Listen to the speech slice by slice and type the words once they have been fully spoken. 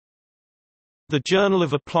The Journal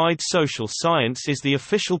of Applied Social Science is the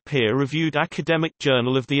official peer-reviewed academic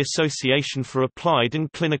journal of the Association for Applied and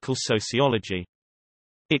Clinical Sociology.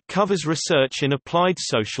 It covers research in applied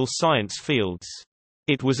social science fields.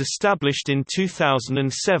 It was established in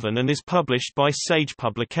 2007 and is published by Sage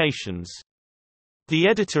Publications. The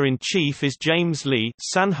editor-in-chief is James Lee,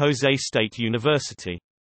 San Jose State University.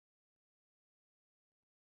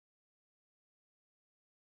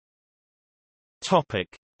 Topic: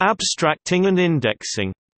 Abstracting and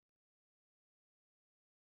indexing.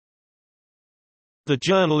 The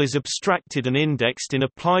journal is abstracted and indexed in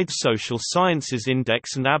Applied Social Sciences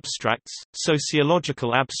Index and Abstracts,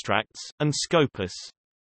 Sociological Abstracts, and Scopus.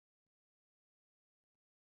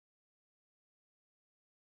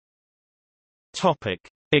 Topic: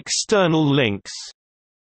 External links.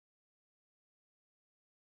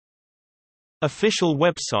 Official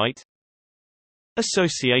website.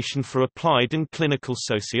 Association for Applied and Clinical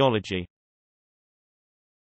Sociology